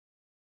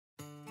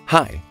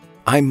Hi,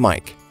 I'm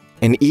Mike,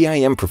 an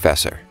EIM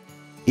professor.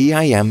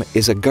 EIM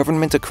is a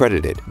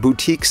government-accredited,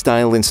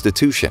 boutique-style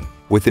institution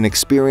with an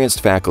experienced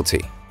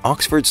faculty,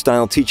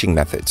 Oxford-style teaching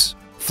methods,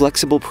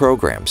 flexible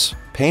programs,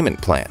 payment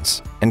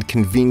plans, and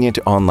convenient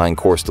online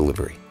course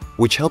delivery,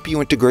 which help you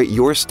integrate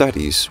your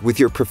studies with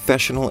your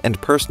professional and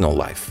personal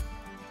life.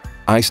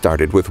 I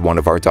started with one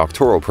of our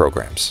doctoral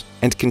programs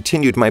and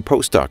continued my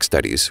postdoc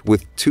studies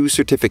with 2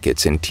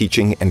 certificates in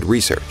teaching and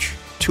research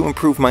to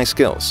improve my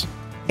skills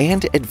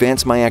and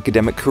advance my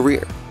academic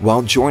career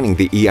while joining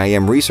the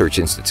EIM Research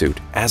Institute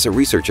as a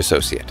research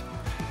associate.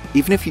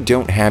 Even if you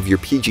don't have your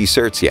PG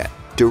certs yet,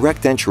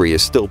 direct entry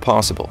is still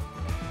possible.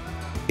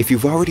 If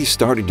you've already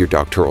started your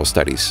doctoral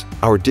studies,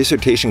 our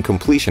dissertation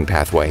completion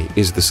pathway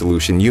is the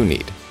solution you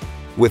need.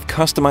 With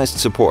customized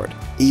support,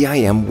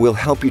 EIM will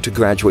help you to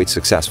graduate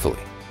successfully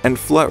and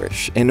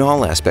flourish in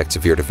all aspects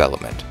of your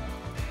development.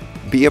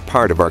 Be a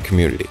part of our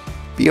community.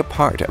 Be a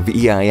part of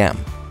EIM.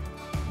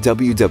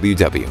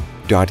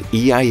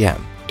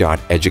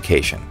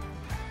 www.eim.education